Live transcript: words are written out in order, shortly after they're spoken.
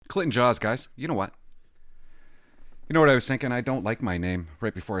Clinton Jaws, guys. You know what? You know what I was thinking? I don't like my name.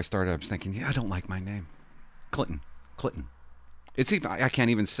 Right before I started, I was thinking, yeah, I don't like my name. Clinton. Clinton. It's even, I can't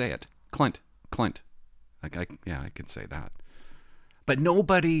even say it. Clint. I can say that. But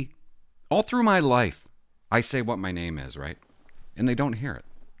nobody, all through my life, I say what my name is, right? And they don't hear it.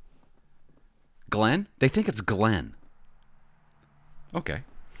 Glenn? They think it's Glenn. Okay.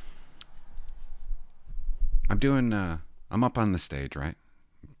 I'm up on the stage, right?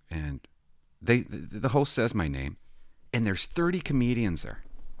 And the host says my name, and there's 30 comedians there.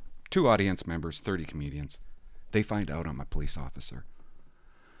 2 audience members, 30 comedians. They find out I'm a police officer.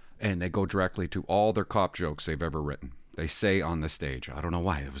 And they go directly to all their cop jokes they've ever written. They say on the stage. I don't know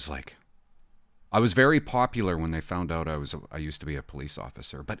why. It was like, I was very popular when they found out I used to be a police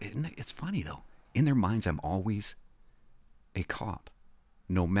officer. But it's funny, though. In their minds, I'm always a cop.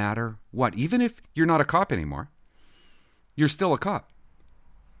 No matter what. Even if you're not a cop anymore, you're still a cop.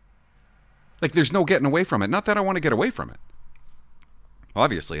 Like, there's no getting away from it. Not that I want to get away from it.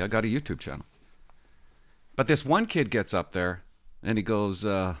 Obviously, I got a YouTube channel. But this one kid gets up there, and he goes,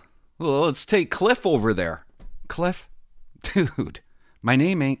 well, let's take Cliff over there. Cliff? Dude, my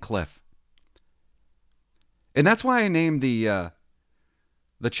name ain't Cliff. And that's why I named the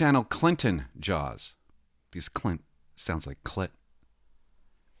channel Clinton Jaws. Because Clint sounds like clit.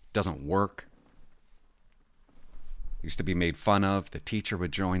 Doesn't work. Used to be made fun of. The teacher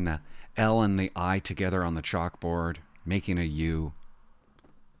would join the L and the I together on the chalkboard, making a U.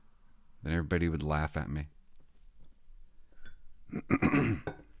 Then everybody would laugh at me.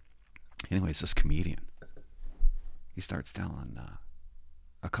 Anyways, this comedian, he starts telling,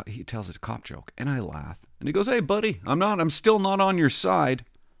 he tells a cop joke, and I laugh. And he goes, hey, buddy, I'm still not on your side.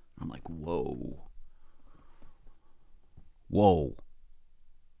 I'm like, whoa.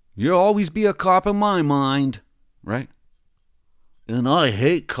 You'll always be a cop in my mind, right? And I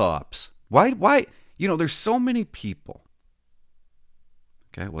hate cops. Why? You know, there's so many people.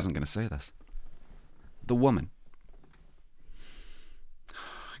 Okay, I wasn't going to say this. The woman.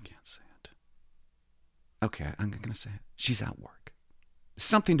 I can't say it. Okay, I'm going to say it. She's at work.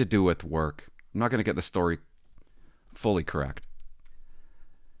 Something to do with work. I'm not going to get the story fully correct.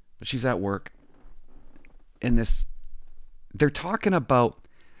 But she's at work. And they're talking about,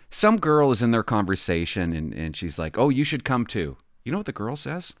 some girl is in their conversation and she's like, oh, you should come too. You know what the girl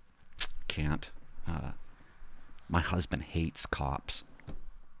says? Can't. My husband hates cops.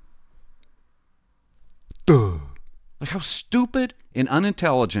 Duh. Like, how stupid and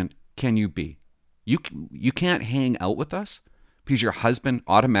unintelligent can you be? You can't hang out with us because your husband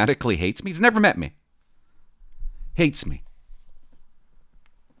automatically hates me? He's never met me. Hates me.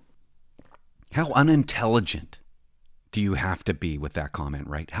 How unintelligent do you have to be with that comment,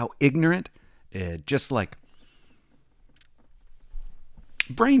 right? How ignorant, just like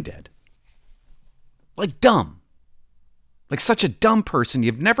brain dead. Like dumb. Like such a dumb person.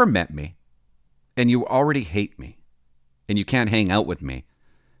 You've never met me and you already hate me and you can't hang out with me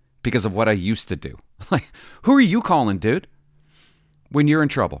because of what I used to do. Like, who are you calling, dude? When you're in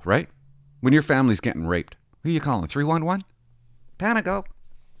trouble, right? When your family's getting raped. Who are you calling? 311? Panago.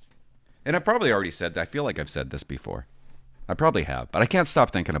 And I've probably already said that. I feel like I've said this before. I probably have, but I can't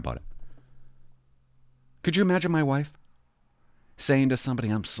stop thinking about it. Could you imagine my wife saying to somebody,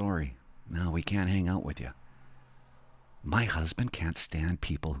 I'm sorry. No, we can't hang out with you. My husband can't stand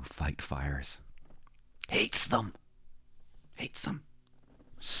people who fight fires. Hates them. Hates them.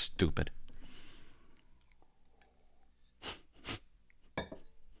 Stupid.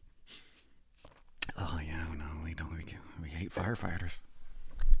 Oh, yeah, no, we don't. We hate firefighters.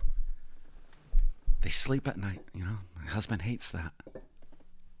 They sleep at night, you know. My husband hates that.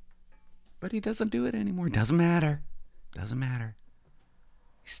 But he doesn't do it anymore. Doesn't matter. Doesn't matter.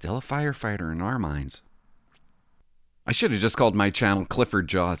 He's still a firefighter in our minds. I should have just called my channel Clifford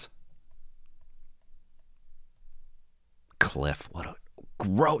Jaws. Cliff. What a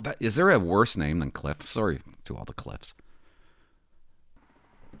gross. Is there a worse name than Cliff? Sorry to all the Cliffs.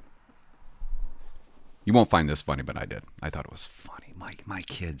 You won't find this funny, but I did. I thought it was funny. My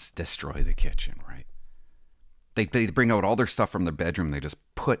kids destroy the kitchen, right? They bring out all their stuff from their bedroom. They just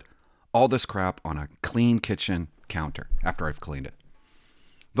put all this crap on a clean kitchen counter after I've cleaned it.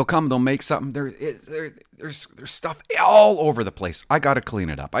 They'll come, they'll make something. There's stuff all over the place. I got to clean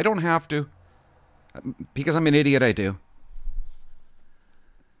it up. I don't have to. Because I'm an idiot, I do.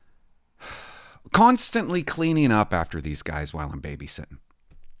 Constantly cleaning up after these guys while I'm babysitting.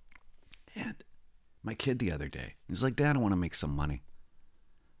 And my kid the other day, he's like, Dad, I want to make some money.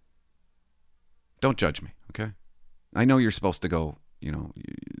 Don't judge me, okay? I know you're supposed to go, you know,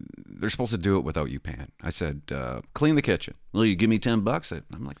 they're supposed to do it without you paying. I said, clean the kitchen. Will you give me $10?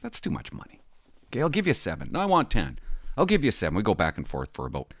 I'm like, that's too much money. Okay, I'll give you 7. No, I want 10. I'll give you 7. We go back and forth for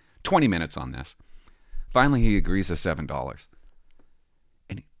about 20 minutes on this. Finally, he agrees to $7.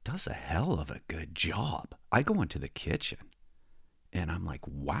 And he does a hell of a good job. I go into the kitchen, and I'm like,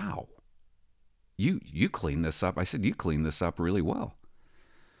 wow. You clean this up. I said, you clean this up really well.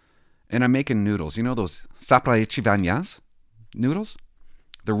 And I'm making noodles. You know those sapraichivanyas noodles?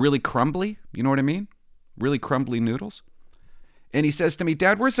 They're really crumbly. You know what I mean? Really crumbly noodles. And he says to me,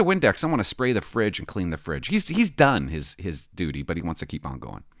 Dad, where's the Windex? I want to spray the fridge and clean the fridge. He's done his duty, but he wants to keep on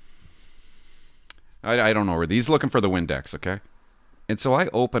going. I don't know where he's looking for the Windex, okay? And so I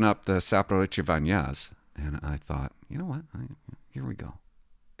open up the sapraichivanyas, and I thought, you know what? Here we go.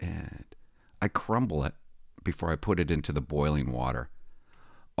 And I crumble it before I put it into the boiling water.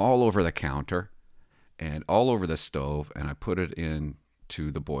 All over the counter and all over the stove, and I put it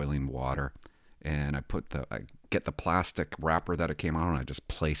into the boiling water, and I get the plastic wrapper that it came out, and I just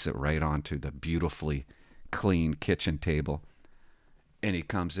place it right onto the beautifully clean kitchen table. And he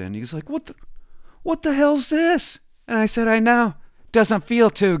comes in, he's like, what the hell's this? And I said, I know. Doesn't feel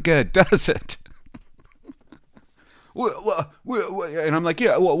too good, does it? And I'm like,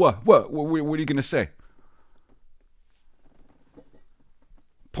 yeah, what are you going to say?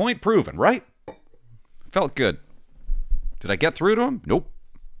 Point proven, right? Felt good. Did I get through to him? Nope.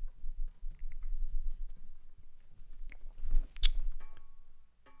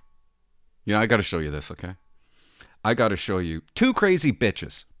 You know, I got to show you this, okay? I got to show you 2 crazy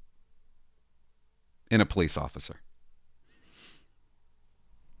bitches in a police officer.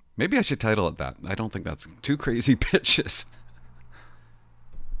 Maybe I should title it that. I don't think that's 2 crazy bitches.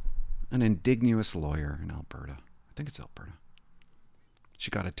 An indigenous lawyer in Alberta. I think it's Alberta. She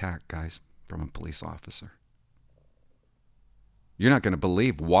got attacked, guys, from a police officer. You're not going to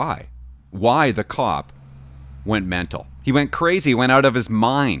believe why. Why the cop went mental. He went crazy, went out of his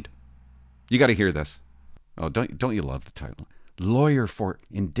mind. You got to hear this. Oh, don't you love the title? Lawyer for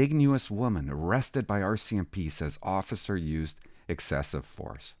indigenous woman arrested by RCMP says officer used excessive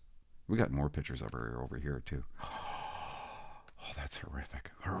force. We got more pictures of her over here, too. Oh, that's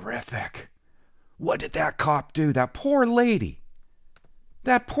horrific. Horrific. What did that cop do? That poor lady.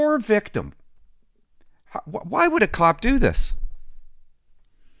 That poor victim. Why would a cop do this?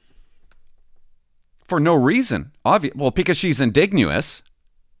 For no reason. Well, because she's indigenous.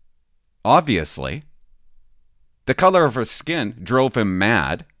 Obviously. The color of her skin drove him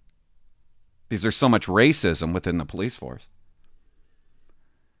mad. Because there's so much racism within the police force.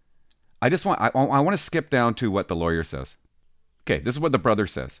 I want to skip down to what the lawyer says. Okay, this is what the brother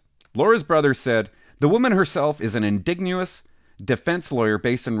says. Laura's brother said, the woman herself is an indigenous defense lawyer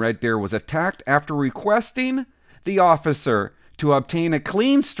based in Red Deer, was attacked after requesting the officer to obtain a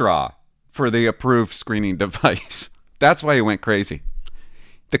clean straw for the approved screening device. That's why he went crazy.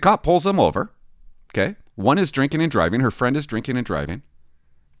 The cop pulls him over. Okay, one is drinking and driving. Her friend is drinking and driving.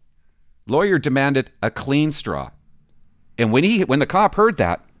 Lawyer demanded a clean straw. And when the cop heard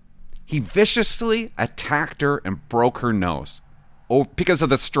that, he viciously attacked her and broke her nose. Oh, because of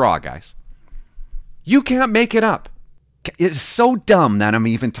the straw, guys. You can't make it up. It's so dumb that I'm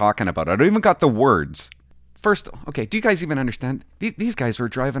even talking about it. I don't even got the words. First, okay, do you guys even understand? These guys were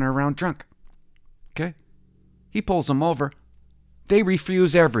driving around drunk. Okay? He pulls them over. They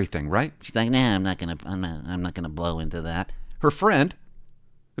refuse everything, right? She's like, nah, I'm not gonna blow into that. Her friend,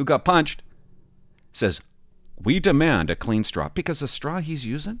 who got punched, says, we demand a clean straw because the straw he's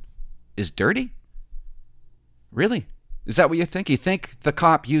using is dirty? Really? Is that what you think? You think the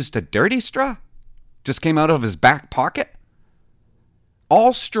cop used a dirty straw? Just came out of his back pocket?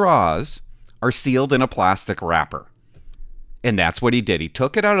 All straws are sealed in a plastic wrapper. And that's what he did. He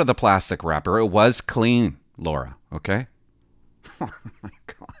took it out of the plastic wrapper. It was clean, Laura, okay? Oh my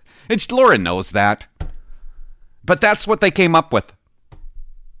God. And Laura knows that. But that's what they came up with.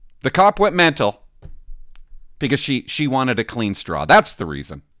 The cop went mental because she wanted a clean straw. That's the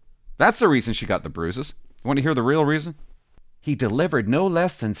reason. That's the reason she got the bruises. You want to hear the real reason? He delivered no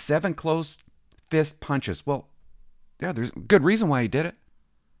less than 7 closed fist punches. Well, yeah, there's a good reason why he did it.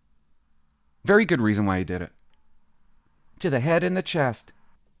 Very good reason why he did it. To the head and the chest.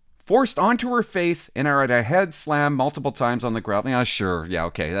 Forced onto her face and are at a head slam multiple times on the ground. Yeah, sure. Yeah,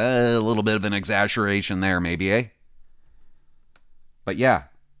 okay. A little bit of an exaggeration there, maybe, eh? But yeah.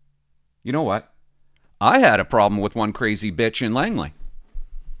 You know what? I had a problem with one crazy bitch in Langley.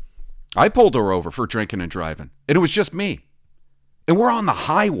 I pulled her over for drinking and driving. And it was just me. And we're on the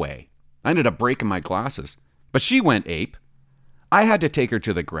highway. I ended up breaking my glasses. But she went ape. I had to take her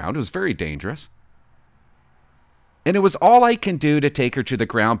to the ground. It was very dangerous. And it was all I can do to take her to the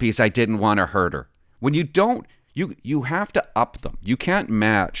ground because I didn't want to hurt her. When you don't, you have to up them. You can't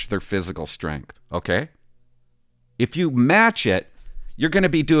match their physical strength, okay? If you match it, you're going to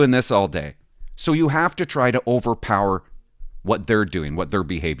be doing this all day. So you have to try to overpower what they're doing, what their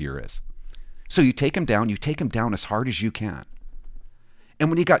behavior is. So you take them down as hard as you can. And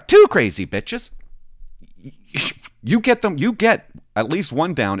when you got two crazy bitches, you get at least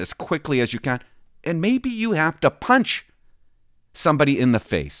one down as quickly as you can. And maybe you have to punch somebody in the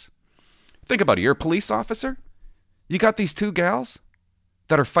face. Think about it. You're a police officer. You got these two gals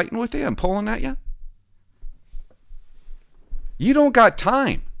that are fighting with you and pulling at you. You don't got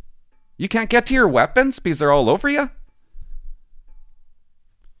time. You can't get to your weapons because they're all over you.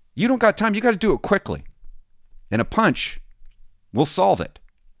 You don't got time. You got to do it quickly. And a punch will solve it.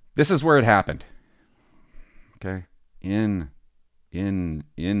 This is where it happened. Okay. In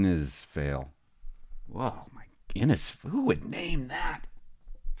is fail. Whoa, who would name that?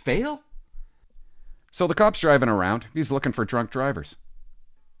 Fail? So the cop's driving around. He's looking for drunk drivers.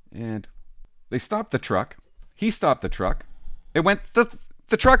 And they stopped the truck. He stopped the truck.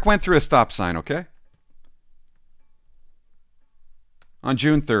 The truck went through a stop sign, okay? On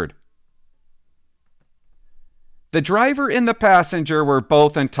June 3rd. The driver and the passenger were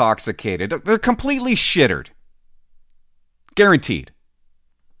both intoxicated. They're completely shittered. Guaranteed.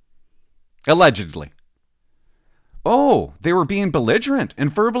 Allegedly. Oh, they were being belligerent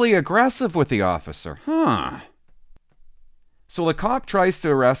and verbally aggressive with the officer. So the cop tries to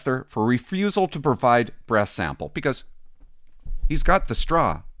arrest her for refusal to provide breath sample because he's got the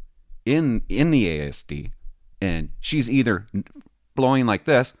straw in the ASD and she's either blowing like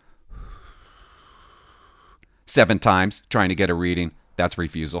this 7 times trying to get a reading, that's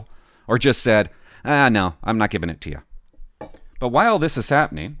refusal, or just said, no, I'm not giving it to you. But while this is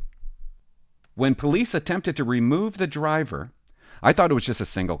happening, when police attempted to remove the driver, I thought it was just a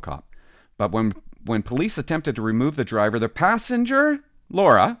single cop. But when police attempted to remove the driver, the passenger,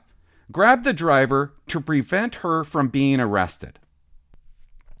 Laura, grabbed the driver to prevent her from being arrested.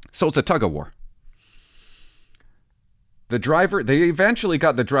 So it's a tug of war. They eventually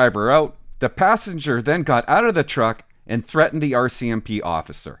got the driver out. The passenger then got out of the truck and threatened the RCMP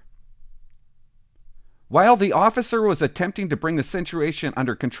officer. While the officer was attempting to bring the situation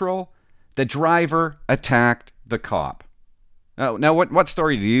under control, the driver attacked the cop. Now what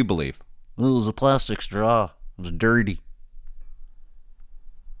story do you believe? It was a plastic straw. It was dirty.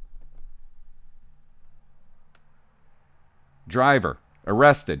 Driver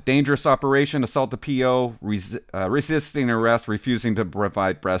arrested. Dangerous operation, assault the PO, resisting arrest, refusing to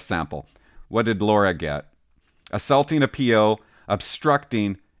provide breath sample. What did Laura get? Assaulting a PO,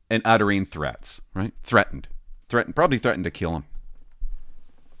 obstructing, and uttering threats. Right? Probably threatened to kill him.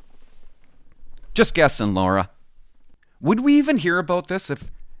 Just guessing, Laura. Would we even hear about this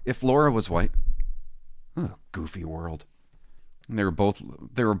if Laura was white? Oh, goofy world. And they were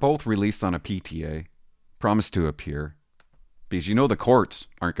both released on a PTA, promised to appear, because you know the courts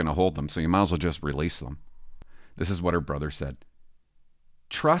aren't going to hold them, so you might as well just release them. This is what her brother said.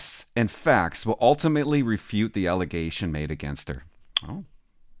 Trusts and facts will ultimately refute the allegation made against her. Oh,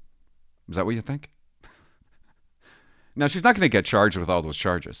 is that what you think? Now, she's not going to get charged with all those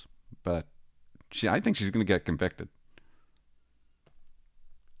charges, but I think she's going to get convicted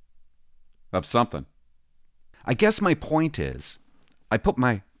of something. I guess my point is, I put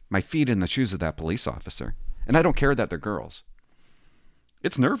my feet in the shoes of that police officer, and I don't care that they're girls.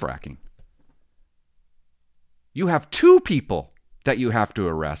 It's nerve-wracking. You have 2 people that you have to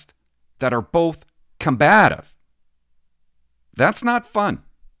arrest that are both combative. That's not fun.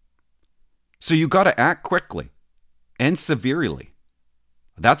 So you got to act quickly and severely.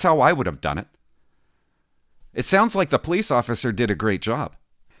 That's how I would have done it. It sounds like the police officer did a great job.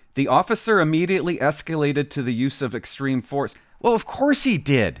 The officer immediately escalated to the use of extreme force. Well, of course he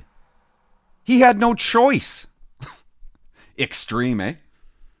did. He had no choice. Extreme, eh?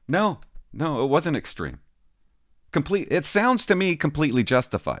 No, it wasn't extreme. It sounds to me completely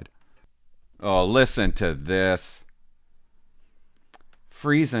justified. Oh, listen to this.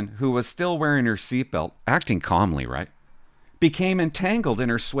 Friesen, who was still wearing her seatbelt, acting calmly, right, became entangled in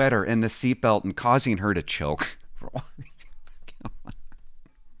her sweater and the seatbelt and causing her to choke.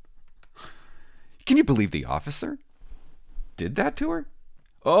 Can you believe the officer did that to her?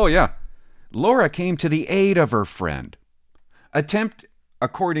 Oh, yeah. Laura came to the aid of her friend. Attempt,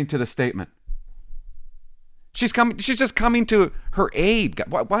 according to the statement. She's just coming to her aid.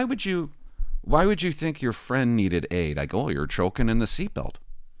 Why would you think your friend needed aid? I go, oh, you're choking in the seatbelt.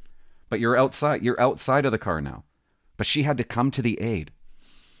 But you're outside of the car now. But she had to come to the aid.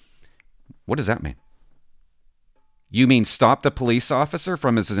 What does that mean? You mean stop the police officer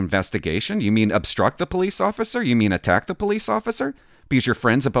from his investigation? You mean obstruct the police officer? You mean attack the police officer because your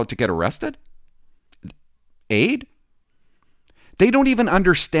friend's about to get arrested? Aid? They don't even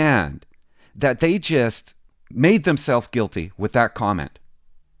understand that they just made themselves guilty with that comment.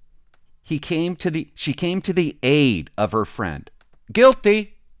 She came to the aid of her friend.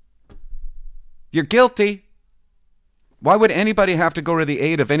 Guilty. You're guilty. Why would anybody have to go to the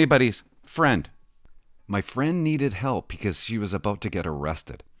aid of anybody's friend? My friend needed help because she was about to get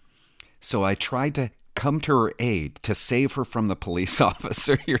arrested. So I tried to come to her aid to save her from the police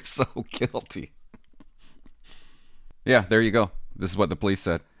officer. You're so guilty. Yeah, there you go. This is what the police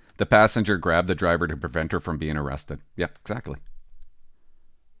said. The passenger grabbed the driver to prevent her from being arrested. Yeah, exactly.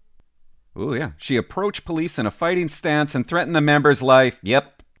 Oh, yeah. She approached police in a fighting stance and threatened the member's life.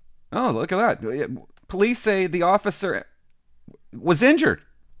 Yep. Oh, look at that. Police say the officer was injured.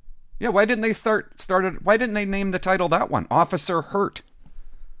 Yeah, why didn't they name the title that one? Officer hurt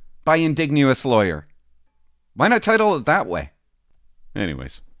by Indigenous lawyer. Why not title it that way?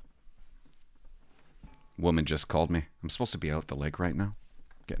 Anyways. Woman just called me. I'm supposed to be out the lake right now,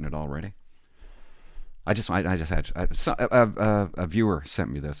 getting it all ready. A viewer sent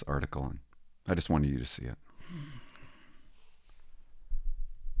me this article and I just wanted you to see it.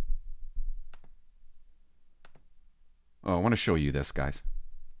 Oh, I want to show you this, guys.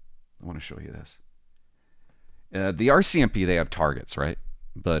 I want to show you this. The RCMP, they have targets, right?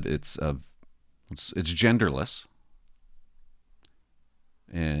 But it's genderless.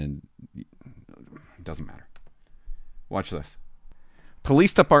 And it doesn't matter. Watch this.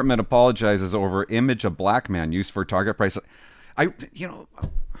 Police department apologizes over image of black man used for target price.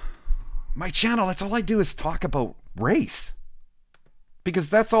 My channel, that's all I do is talk about race. Because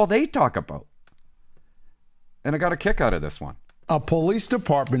that's all they talk about. And I got a kick out of this one. A police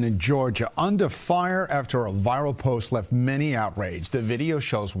department in Georgia under fire after a viral post left many outraged. The video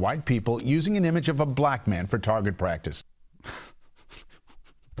shows white people using an image of a black man for target practice.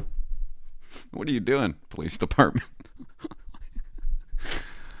 What are you doing, police department?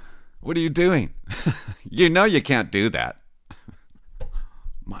 What are you doing? You know you can't do that.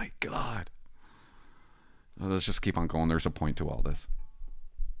 My God. Well, let's just keep on going. There's a point to all this.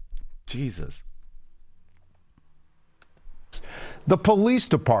 Jesus. The police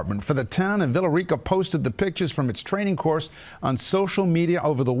department for the town of Villarica posted the pictures from its training course on social media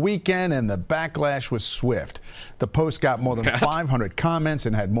over the weekend, and the backlash was swift. The post got more than 500 comments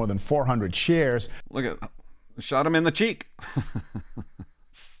and had more than 400 shares. Look at, shot him in the cheek.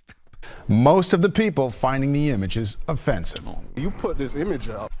 Most of the people finding the images offensive. You put this image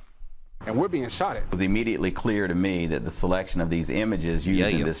up, and we're being shot at. It was immediately clear to me that the selection of these images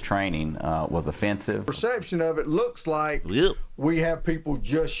used in this training was offensive. Perception of it looks like we have people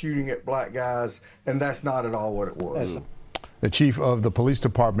just shooting at black guys, and that's not at all what it was. The chief of the police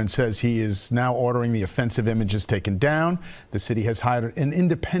department says he is now ordering the offensive images taken down. The city has hired an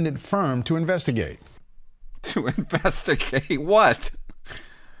independent firm to investigate. To investigate what?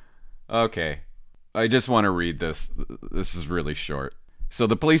 Okay, I just want to read this. This is really short. So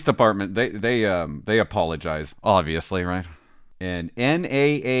the police department, they apologize, obviously, right? And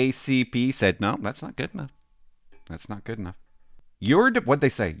NAACP said, no, that's not good enough. That's not good enough. What they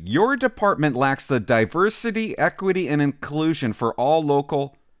say, your department lacks the diversity, equity, and inclusion for all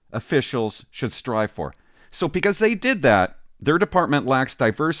local officials should strive for. So because they did that, their department lacks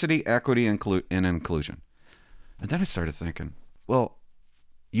diversity, equity, and inclusion. And then I started thinking, well,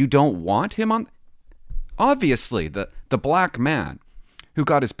 you don't want him on? Obviously, the black man who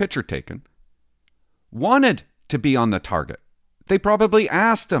got his picture taken wanted to be on the target. They probably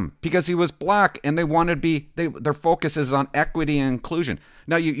asked him because he was black and they wanted to be, their focus is on equity and inclusion.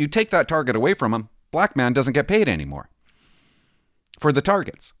 Now you take that target away from him, black man doesn't get paid anymore for the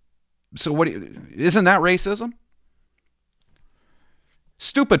targets. So isn't that racism?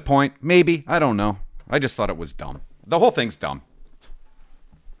 Stupid point, maybe, I don't know. I just thought it was dumb. The whole thing's dumb.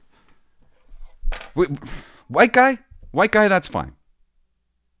 White guy, that's fine.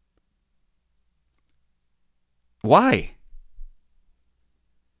 Why?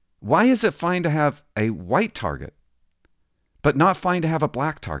 Why is it fine to have a white target, but not fine to have a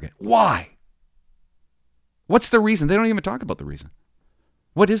black target? Why? What's the reason? They don't even talk about the reason.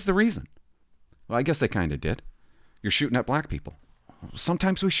 What is the reason? Well, I guess they kind of did. You're shooting at black people.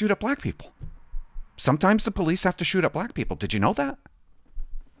 Sometimes we shoot at black people. Sometimes the police have to shoot at black people. Did you know that?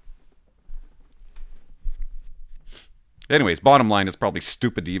 Anyways, bottom line, it's probably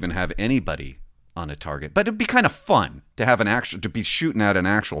stupid to even have anybody on a target, but it'd be kind of fun to have to be shooting at an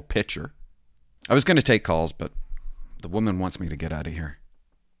actual pitcher. I was going to take calls, but the woman wants me to get out of here.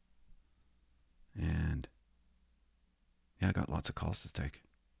 And Yeah, I got lots of calls to take.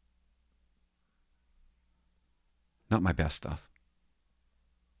 Not my best stuff.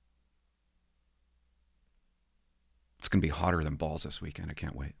 It's going to be hotter than balls this weekend. I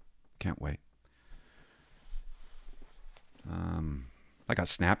can't wait. Can't wait. I got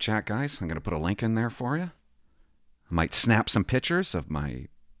Snapchat, guys. I'm going to put a link in there for you. I might snap some pictures of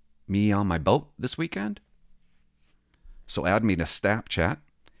me on my boat this weekend. So add me to Snapchat.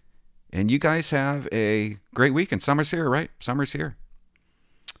 And you guys have a great weekend. Summer's here, right? Summer's here.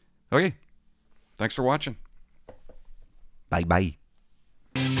 Okay. Thanks for watching. Bye-bye.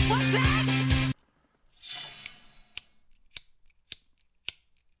 What's that?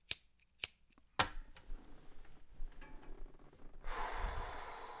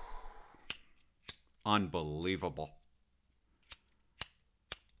 Unbelievable.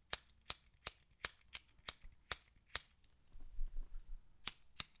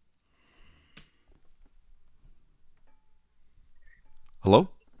 Hello?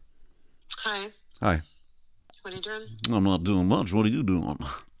 Hi. Hi. What are you doing? I'm not doing much. What are you doing? Why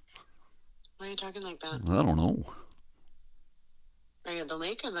are you talking like that? I don't know. Are you at the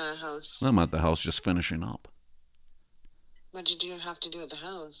lake or the house? I'm at the house just finishing up. What did you have to do at the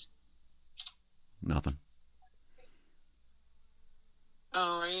house? Nothing.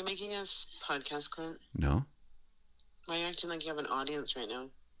 Oh, are you making a podcast, Clint? No? Why are you acting like you have an audience right now?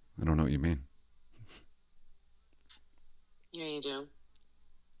 I don't know what you mean. Yeah, you do.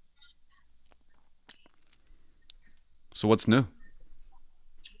 So what's new?